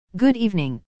Good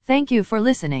evening. Thank you for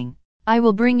listening. I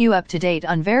will bring you up to date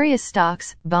on various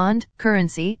stocks, bond,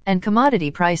 currency, and commodity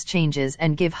price changes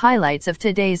and give highlights of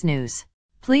today's news.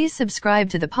 Please subscribe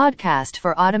to the podcast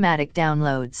for automatic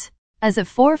downloads. As of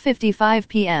 4:55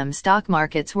 p.m., stock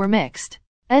markets were mixed.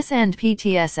 S&P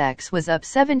TSX was up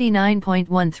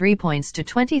 79.13 points to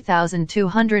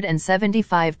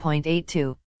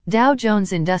 20,275.82. Dow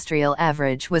Jones Industrial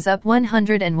Average was up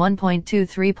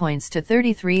 101.23 points to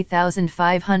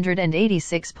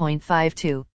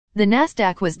 33,586.52. The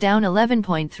Nasdaq was down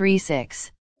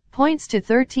 11.36 points to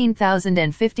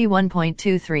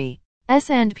 13,051.23.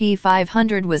 S&P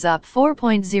 500 was up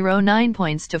 4.09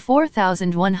 points to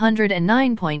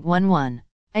 4,109.11.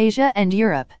 Asia and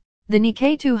Europe. The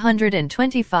Nikkei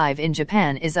 225 in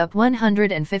Japan is up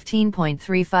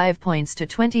 115.35 points to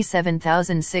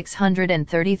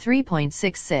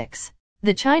 27,633.66.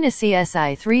 The China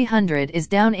CSI 300 is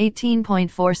down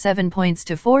 18.47 points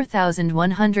to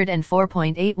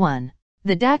 4,104.81.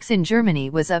 The DAX in Germany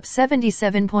was up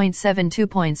 77.72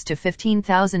 points to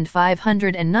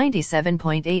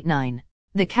 15,597.89.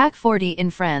 The CAC 40 in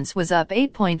France was up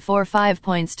 8.45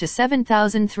 points to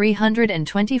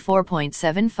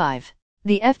 7,324.75.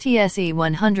 The FTSE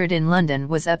 100 in London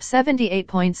was up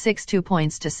 78.62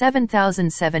 points to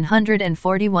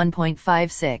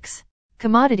 7,741.56.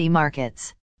 Commodity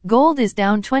markets. Gold is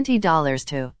down $20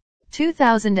 to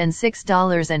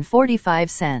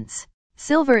 $2,006.45.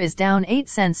 Silver is down 8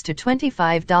 cents to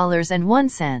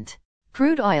 $25.01.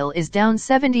 Crude oil is down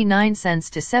 79 cents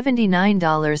to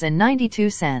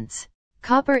 $79.92.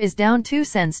 Copper is down 2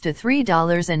 cents to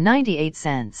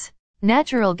 $3.98.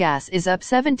 Natural gas is up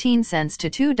 17 cents to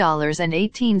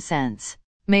 $2.18.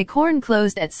 May corn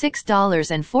closed at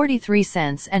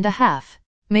 $6.43 and a half.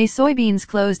 May soybeans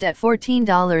closed at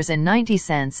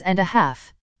 $14.90 and a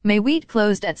half. May wheat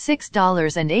closed at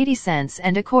 $6.80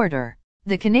 and a quarter.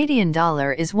 The Canadian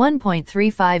dollar is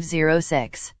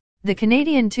 1.3506. The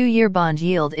Canadian 2-year bond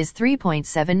yield is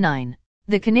 3.79.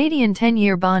 The Canadian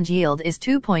 10-year bond yield is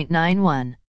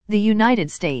 2.91. The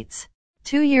United States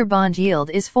 2-year bond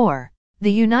yield is 4.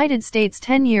 The United States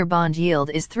 10-year bond yield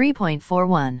is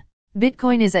 3.41.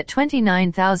 Bitcoin is at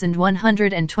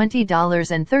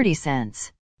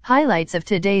 $29,120.30. Highlights of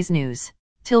today's news.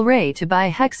 Tilray to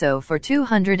buy Hexo for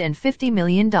 $250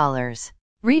 million.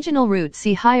 Regional routes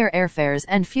see higher airfares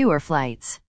and fewer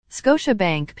flights.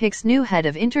 Scotiabank picks new head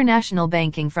of international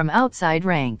banking from outside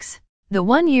ranks. The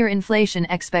one-year inflation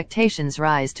expectations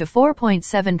rise to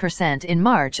 4.7% in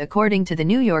March according to the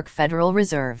New York Federal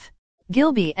Reserve.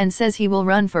 Gilby and says he will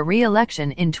run for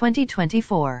re-election in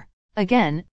 2024.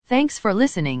 Again, thanks for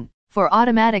listening. For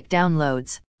automatic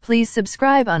downloads, please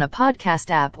subscribe on a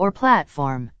podcast app or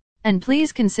platform. And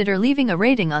please consider leaving a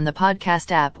rating on the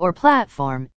podcast app or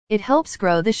platform. It helps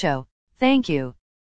grow the show. Thank you.